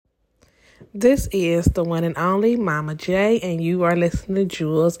This is the one and only Mama J, and you are listening to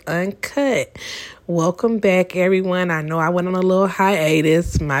Jewels Uncut. Welcome back, everyone. I know I went on a little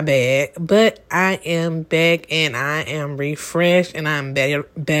hiatus, my bad, but I am back and I am refreshed and I'm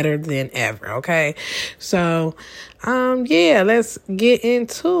better than ever, okay? So, let's get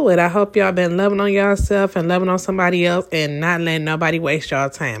into it. I hope y'all been loving on yourself and loving on somebody else and not letting nobody waste y'all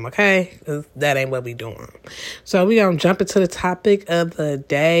time, okay? 'Cause that ain't what we doing. So we gonna jump into the topic of the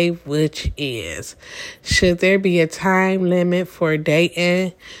day, which is, should there be a time limit for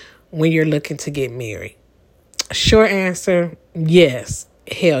dating when you're looking to get married? Short answer, yes.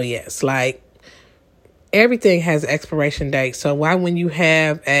 Hell yes. Like, everything has an expiration date. So why when you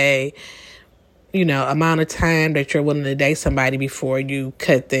have a amount of time that you're willing to date somebody before you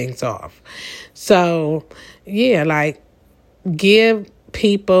cut things off? So,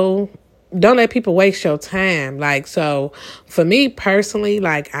 don't let people waste your time. Like, so for me personally,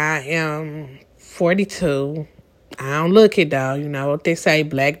 like, I am 42. I don't look it though. You know what they say,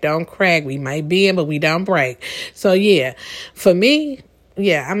 black don't crack. We might bend, but we don't break. So for me,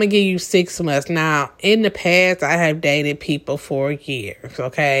 I'm going to give you 6 months. Now, in the past, I have dated people for years,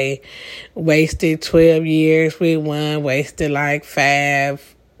 okay? Wasted 12 years with one, wasted like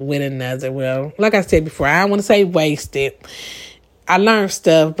 5 with another. Well, like I said before, I don't want to say wasted. I learned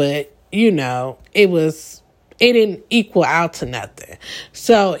stuff, but, it didn't equal out to nothing.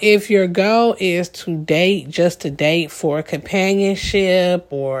 So if your goal is to date just to date for companionship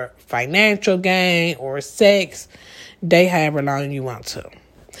or financial gain or sex, date however long you want to.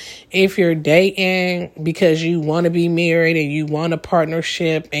 If you're dating because you want to be married and you want a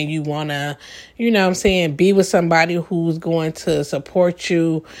partnership and you want to, be with somebody who's going to support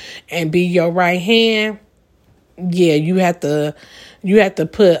you and be your right hand, you have to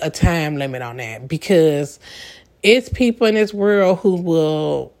put a time limit on that, because it's people in this world who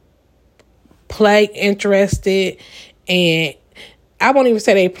will play interested, and I won't even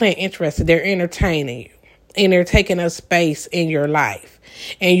say they play interested. They're entertaining you, and they're taking up space in your life,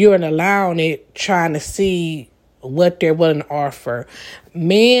 and you're allowing it, trying to see what they're willing to offer.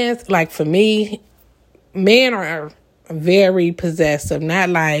 For me, men are very possessive, not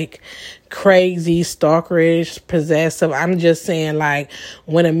like crazy, stalkerish, possessive. I'm just saying, like,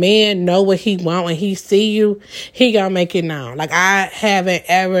 when a man know what he want, when he see you, he gonna make it known. Like, I haven't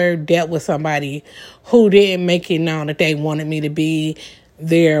ever dealt with somebody who didn't make it known that they wanted me to be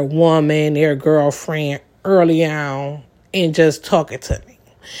their woman, their girlfriend early on and just talking to me.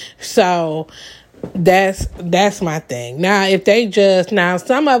 So that's my thing. Now, if they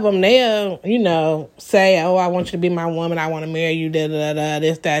some of them, they'll, say, oh, I want you to be my woman, I want to marry you,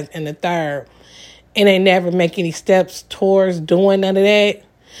 this, that, and the third. And they never make any steps towards doing none of that.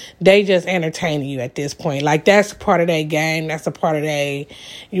 They just entertaining you at this point. Like, that's a part of their game. That's a part of their,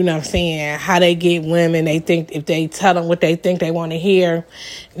 how they get women. They think if they tell them what they think they want to hear,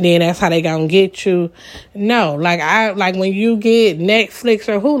 then that's how they gonna get you. No, like when you get Netflix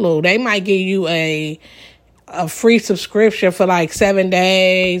or Hulu, they might give you a free subscription for like 7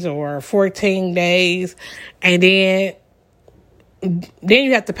 days or 14 days. And then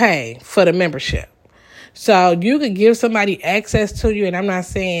you have to pay for the membership. So you could give somebody access to you, and I'm not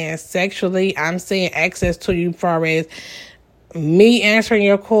saying sexually, I'm saying access to you as far as me answering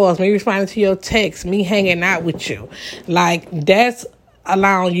your calls, me responding to your texts, me hanging out with you. Like, that's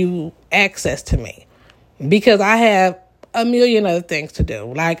allowing you access to me, because I have a million other things to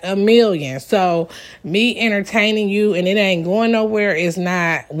do, like a million. So me entertaining you and it ain't going nowhere is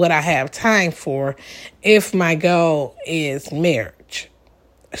not what I have time for if my goal is marriage.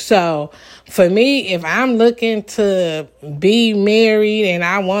 So for me, if I'm looking to be married and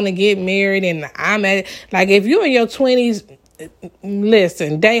I want to get married and if you're in your 20s,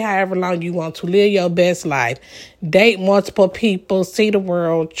 listen, date however long you want to, live your best life, date multiple people, see the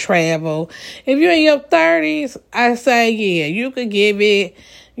world, travel. If you're in your 30s, I say, you could give it,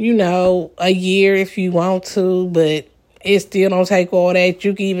 a year if you want to, but it still don't take all that.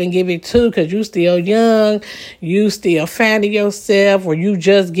 You can even give it 2, because you still young, you still finding yourself, or you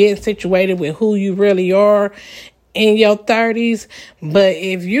just getting situated with who you really are in your 30s. But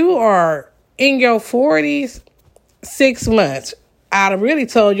if you are in your 40s, 6 months. I'd have really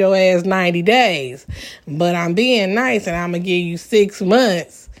told your ass 90 days. But I'm being nice, and I'm going to give you 6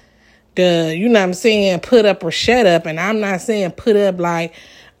 months to, put up or shut up. And I'm not saying put up like,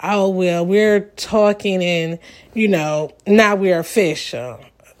 oh, well, we're talking and, now we're official.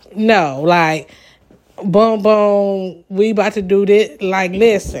 No, like, boom, boom, we about to do this. Like,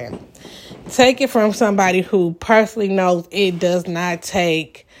 listen, take it from somebody who personally knows it does not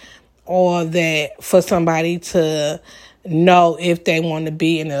take all that for somebody to know if they want to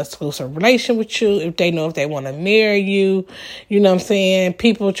be in an exclusive relation with you, if they know if they want to marry you. You know what I'm saying?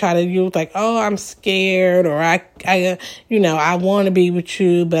 People try to use like, oh, I'm scared, or I want to be with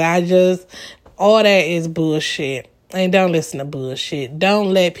you, but all that is bullshit. And don't listen to bullshit.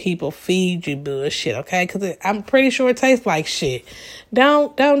 Don't let people feed you bullshit, okay? Because I'm pretty sure it tastes like shit.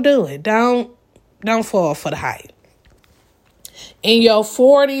 Don't do it. Don't fall for the hype. In your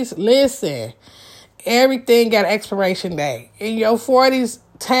 40s, listen, everything got an expiration date. In your 40s,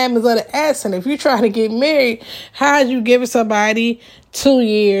 time is of the essence. If you're trying to get married, how'd you give somebody 2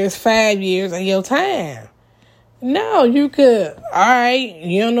 years, 5 years of your time? No, you could, all right,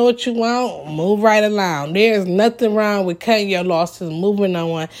 you don't know what you want, move right along. There's nothing wrong with cutting your losses, moving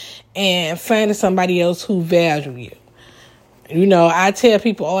on, and finding somebody else who values you. You know, I tell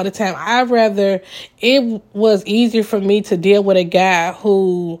people all the time, it was easier for me to deal with a guy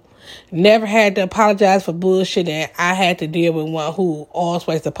who never had to apologize for bullshit than I had to deal with one who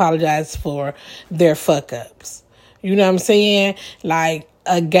always apologizes for their fuck-ups. You know what I'm saying? Like,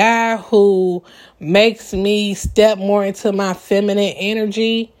 a guy who makes me step more into my feminine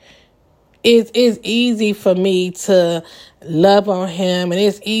energy, it's easy for me to love on him, and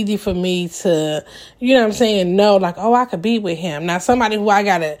it's easy for me to, you know what I'm saying, know like, oh, I could be with him. Now, somebody who I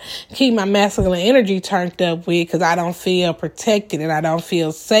gotta keep my masculine energy turned up with because I don't feel protected and I don't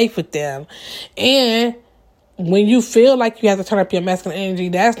feel safe with them. And when you feel like you have to turn up your masculine energy,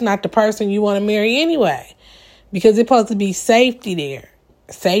 that's not the person you want to marry anyway, because it's supposed to be safety there.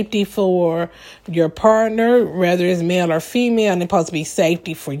 Safety for your partner, whether it's male or female, and it's supposed to be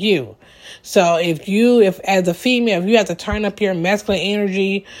safety for you. So if as a female, if you have to turn up your masculine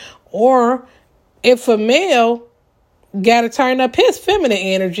energy, or if a male got to turn up his feminine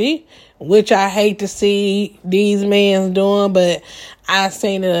energy, which I hate to see these men doing, but I've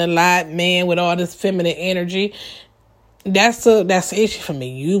seen it a lot, man, with all this feminine energy, that's an issue for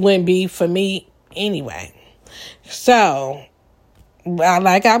me. You wouldn't be for me anyway. So,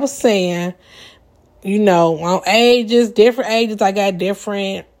 like I was saying, you know, on different ages, I got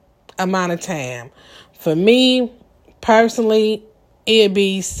different amount of time. For me, personally, it'd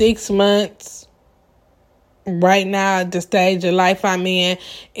be 6 months. Right now, at the stage of life I'm in,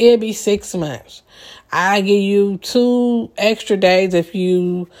 it'd be 6 months. I give you 2 extra days if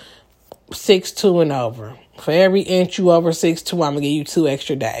you 6'2" and over. For every inch you over 6'2", I'm going to give you 2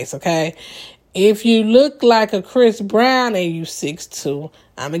 extra days, okay? If you look like a Chris Brown and you 6'2",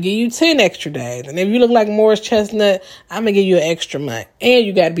 I'm going to give you 10 extra days. And if you look like Morris Chestnut, I'm going to give you an extra month. And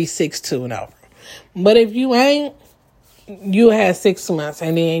you got to be 6'2" and over. But if you ain't, you have 6 months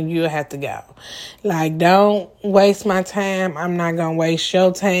and then you have to go. Like, don't waste my time. I'm not going to waste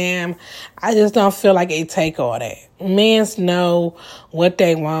your time. I just don't feel like it take all that. Men know what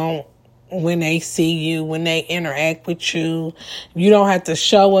they want when they see you, when they interact with you. You don't have to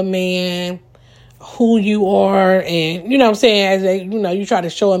show a man who you are, and you know what I'm saying, as you try to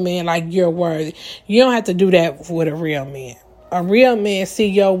show a man like you're worthy. You don't have to do that with a real man. A real man see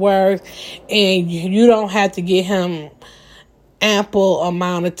your worth, and you don't have to give him ample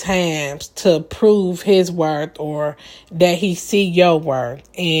amount of times to prove his worth or that he see your worth.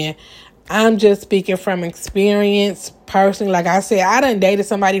 And I'm just speaking from experience personally. Like I said, I done dated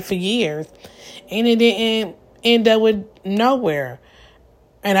somebody for years and it didn't end up with nowhere.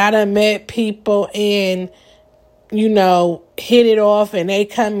 And I done met people and, hit it off, and they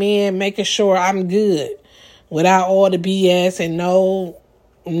come in making sure I'm good without all the BS and no,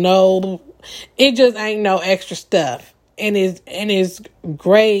 it just ain't no extra stuff. And it's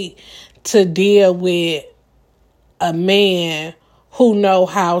great to deal with a man who know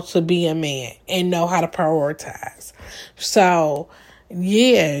how to be a man and know how to prioritize. So,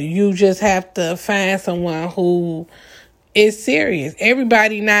 yeah, you just have to find someone who is serious.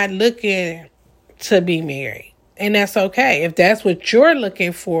 Everybody not looking to be married. And that's okay. If that's what you're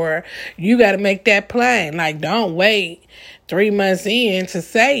looking for, you got to make that plain. Like, don't wait 3 months in to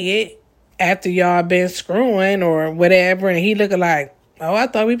say it after y'all been screwing or whatever. And he looking like, oh, I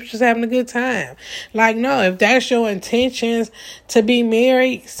thought we were just having a good time. Like, no, if that's your intentions to be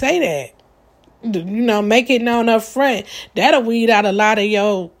married, say that. Make it known up front. That'll weed out a lot of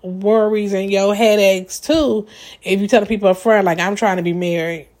your worries and your headaches too. If you tell the people up front, like, I'm trying to be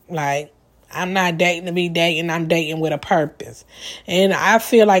married, like, I'm not dating to be dating, I'm dating with a purpose. And I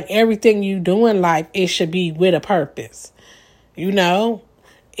feel like everything you do in life, it should be with a purpose.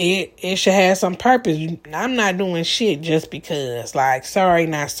 It should have some purpose. I'm not doing shit just because. Like, sorry,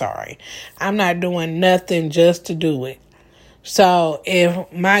 not sorry. I'm not doing nothing just to do it. So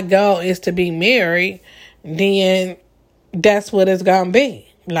if my goal is to be married, then that's what it's going to be.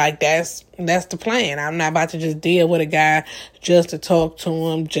 Like, that's the plan. I'm not about to just deal with a guy just to talk to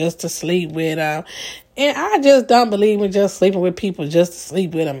him, just to sleep with him. And I just don't believe in just sleeping with people just to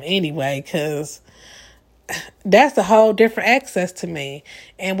sleep with them anyway, because that's a whole different access to me.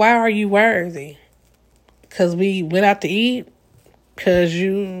 And why are you worthy? Because we went out to eat? Because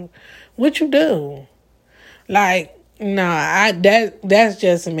what you do? Like, no, that's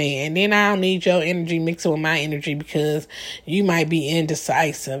just me. And then I don't need your energy mixing with my energy, because you might be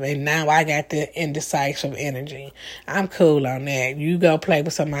indecisive, and now I got the indecisive energy. I'm cool on that. You go play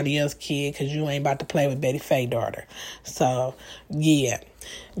with somebody else's kid, because you ain't about to play with Betty Faye's daughter. So, yeah.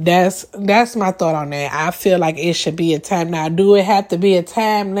 That's my thought on that. I feel like it should be a time. Now, do it have to be a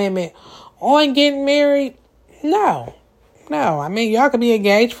time limit on getting married? No. I mean, y'all could be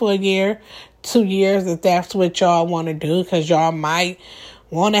engaged for a year, 2 years, if that's what y'all want to do, because y'all might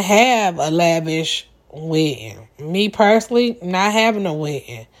want to have a lavish wedding. Me personally, not having a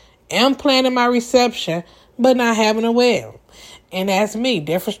wedding. I'm planning my reception, but not having a wedding. And that's me.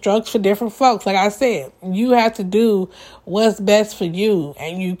 Different strokes for different folks. Like I said, you have to do what's best for you,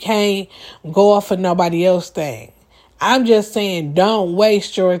 and you can't go off of nobody else's thing. I'm just saying, don't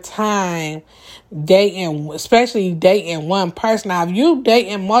waste your time dating, especially dating one person. Now, if you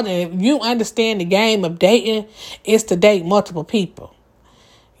dating more than, if you understand the game of dating, it's to date multiple people.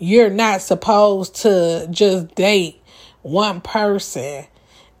 You're not supposed to just date one person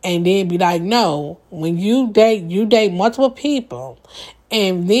and then be like, no. When you date multiple people.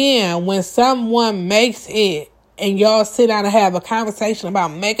 And then when someone makes it, and y'all sit down and have a conversation about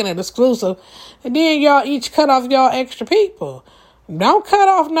making it exclusive, and then y'all each cut off y'all extra people. Don't cut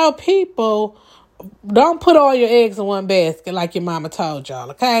off no people. Don't put all your eggs in one basket like your mama told y'all,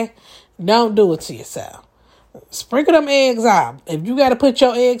 okay? Don't do it to yourself. Sprinkle them eggs out. If you got to put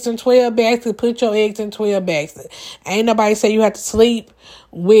your eggs in 12 baskets, put your eggs in 12 baskets. Ain't nobody say you have to sleep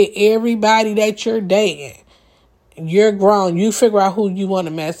with everybody that you're dating. You're grown. You figure out who you want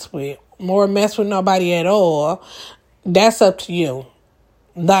to mess with. More mess with nobody at all. That's up to you.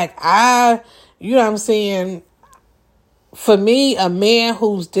 Like, you know what I'm saying? For me, a man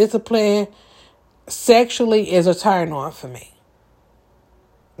who's disciplined sexually is a turn on for me.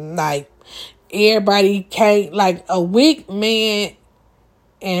 Like, everybody can't, like, a weak man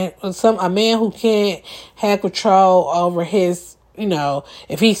and a man who can't have control over his,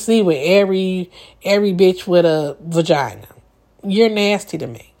 if he sleep with every bitch with a vagina, you're nasty to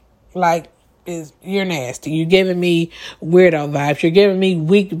me. Like, you're nasty. You're giving me weirdo vibes. You're giving me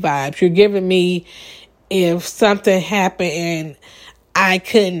weak vibes. You're giving me, if something happened and I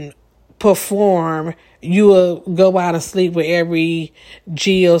couldn't perform, you will go out and sleep with every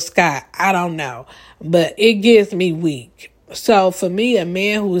Jill Scott. I don't know. But it gives me weak. So for me, a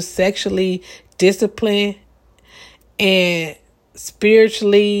man who is sexually disciplined and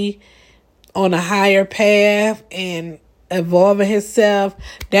spiritually on a higher path and evolving himself,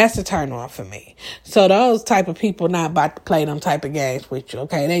 that's a turn on for me. So those type of people not about to play them type of games with you,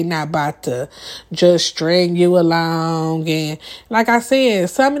 okay? They not about to just string you along. And like I said,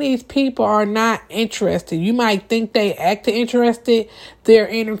 some of these people are not interested. You might think they act interested. They're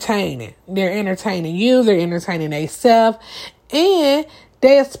entertaining. They're entertaining you. They're entertaining themselves. And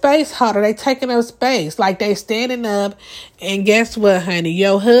they're a space holder. They taking up space. Like, they standing up, and guess what, honey?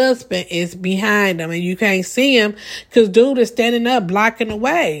 Your husband is behind them, and you can't see him because dude is standing up, blocking the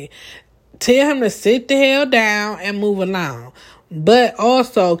way. Tell him to sit the hell down and move along. But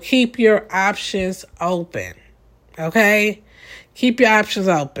also, keep your options open. Okay? Keep your options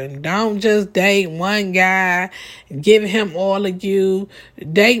open. Don't just date one guy, give him all of you.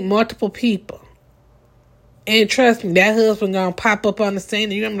 Date multiple people. And trust me, that husband gonna pop up on the scene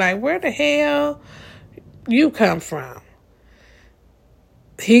and you're gonna be like, where the hell you come from?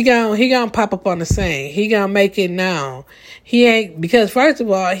 He gonna pop up on the scene. He gonna make it known. Because first of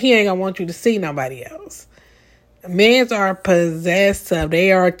all, he ain't gonna want you to see nobody else. Men are possessive.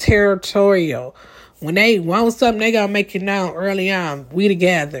 They are territorial. When they want something, they gonna make it known early on. We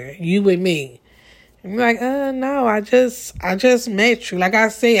together, you and me. And you're like, no, I just met you. Like I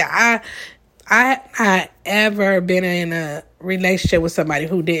said, I not ever been in a relationship with somebody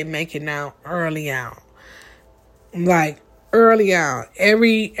who didn't make it known early on. Like, early on.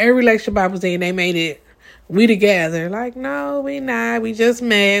 Every relationship I was in, they made it, we together. Like, no, we not. We just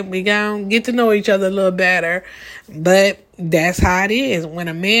met. We gonna get to know each other a little better. But that's how it is. When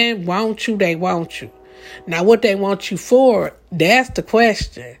a man wants you, they want you. Now, what they want you for, that's the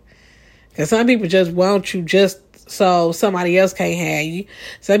question. Because some people just want you just so somebody else can't have you.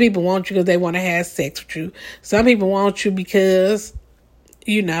 Some people want you because they want to have sex with you. Some people want you because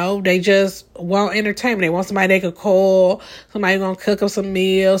They just want entertainment. They want somebody they could call, somebody gonna cook them some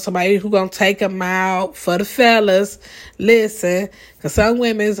meals, somebody who gonna take them out. For the fellas, listen, because some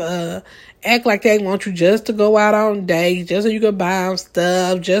women's act like they want you just to go out on dates, just so you can buy them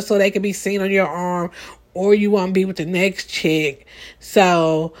stuff, just so they can be seen on your arm, or you want to be with the next chick.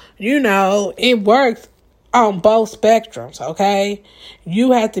 So, it works on both spectrums, okay?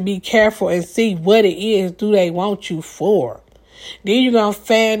 You have to be careful and see what it is do they want you for. Then you're going to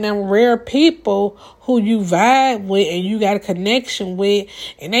find them rare people who you vibe with and you got a connection with,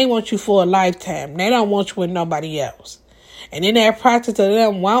 and they want you for a lifetime. They don't want you with nobody else. And in that process of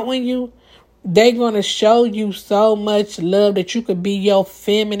them wanting you, they're going to show you so much love that you could be your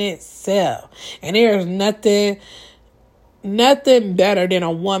feminine self. And there's nothing better than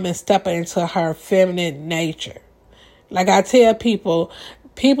a woman stepping into her feminine nature. Like I tell people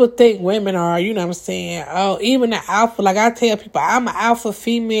think women are, even the alpha. Like I tell people, I'm an alpha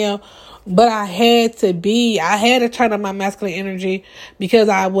female, but I had to turn on my masculine energy because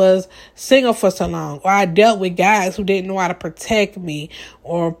I was single for so long, or I dealt with guys who didn't know how to protect me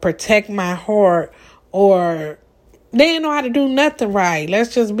or protect my heart, or they didn't know how to do nothing right.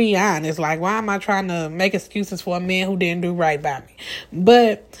 Let's just be honest. Like, why am I trying to make excuses for a man who didn't do right by me?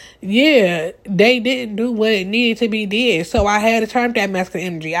 But yeah, they didn't do what it needed to be did. So I had to turn that masculine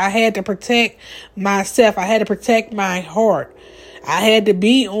energy. I had to protect myself. I had to protect my heart. I had to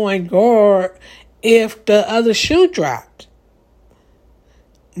be on guard if the other shoe dropped.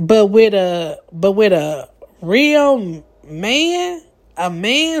 But with a real man, a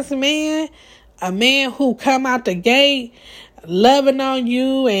man's man, a man who come out the gate loving on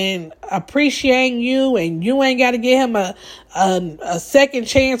you and appreciating you, and you ain't got to give him a second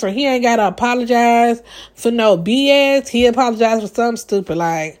chance, or he ain't got to apologize for no BS. He apologized for something stupid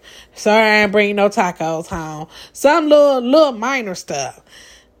like, sorry, I ain't bringing no tacos home. Some little minor stuff.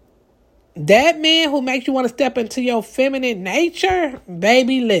 That man who makes you want to step into your feminine nature,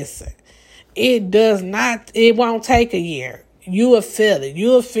 baby, listen. It won't take a year. You will feel it. You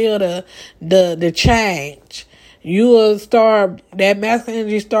will feel the change. You will start, that masculine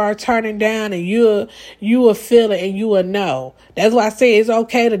energy start turning down, and you will feel it and you will know. That's why I say it's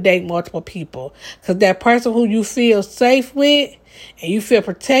okay to date multiple people. Because that person who you feel safe with and you feel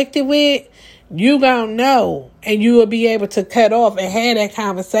protected with, you gonna know, and you will be able to cut off and have that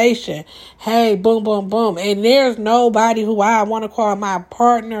conversation. Hey, boom, boom, boom. And there's nobody who I want to call my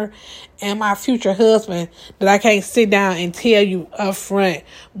partner and my future husband that I can't sit down and tell you up front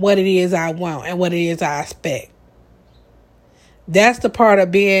what it is I want and what it is I expect. That's the part of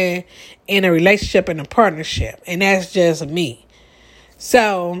being in a relationship and a partnership. And that's just me.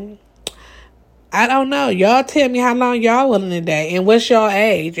 So, I don't know. Y'all tell me how long y'all willing to date, and what's your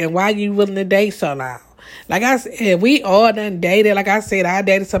age, and why you willing to date so long. Like I said, we all done dated. Like I said, I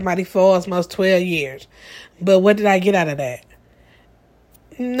dated somebody for almost 12 years. But what did I get out of that?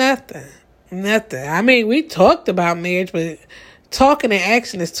 Nothing. I mean, we talked about marriage, but talking and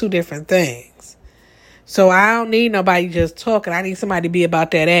action is two different things. So I don't need nobody just talking. I need somebody to be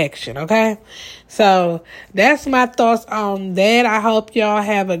about that action, okay? So that's my thoughts on that. I hope y'all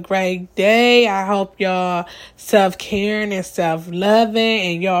have a great day. I hope y'all self-caring and self-loving,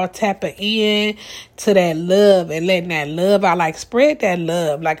 and y'all tapping in to that love and letting that love out. Like, spread that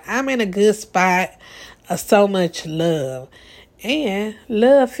love. Like, I'm in a good spot of so much love. And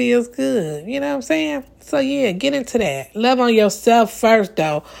love feels good. You know what I'm saying? So yeah, get into that. Love on yourself first,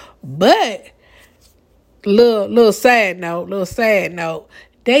 though. But little sad note,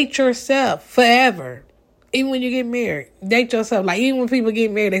 date yourself forever. Even when you get married, date yourself. Like, even when people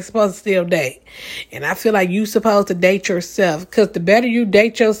get married, they're supposed to still date. And I feel like you supposed to date yourself, because the better you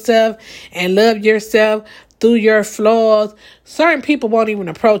date yourself and love yourself through your flaws, certain people won't even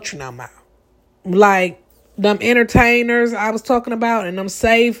approach you no more. Like them entertainers I was talking about, and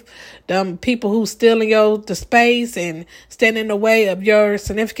them people who stealing the space and stand in the way of your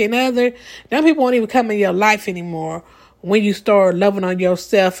significant other, them people won't even come in your life anymore when you start loving on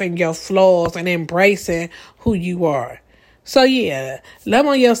yourself and your flaws and embracing who you are. So yeah, love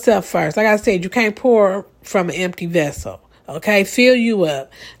on yourself first. Like I said, you can't pour from an empty vessel. Okay, fill you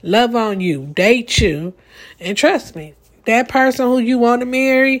up, love on you, date you, and trust me, that person who you want to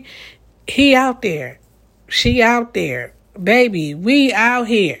marry, he out there. She out there. Baby, we out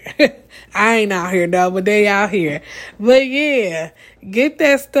here. I ain't out here though, but they out here. But yeah, get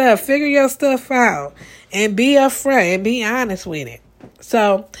that stuff. Figure your stuff out. And be upfront and be honest with it.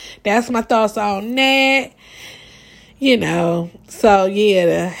 So, that's my thoughts on that. So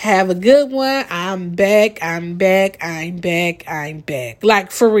yeah, have a good one. I'm back.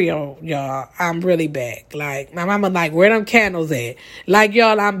 Like, for real, y'all. I'm really back. Like, my mama like, where them candles at? Like,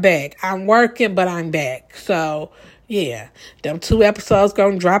 y'all, I'm back. I'm working, but I'm back. So yeah, them 2 episodes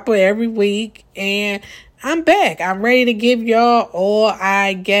gonna drop every week, and I'm back. I'm ready to give y'all all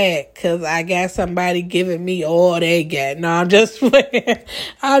I got, because I got somebody giving me all they got. No, I'm just playing.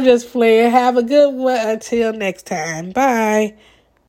 I'm just playing. Have a good one. Until next time. Bye.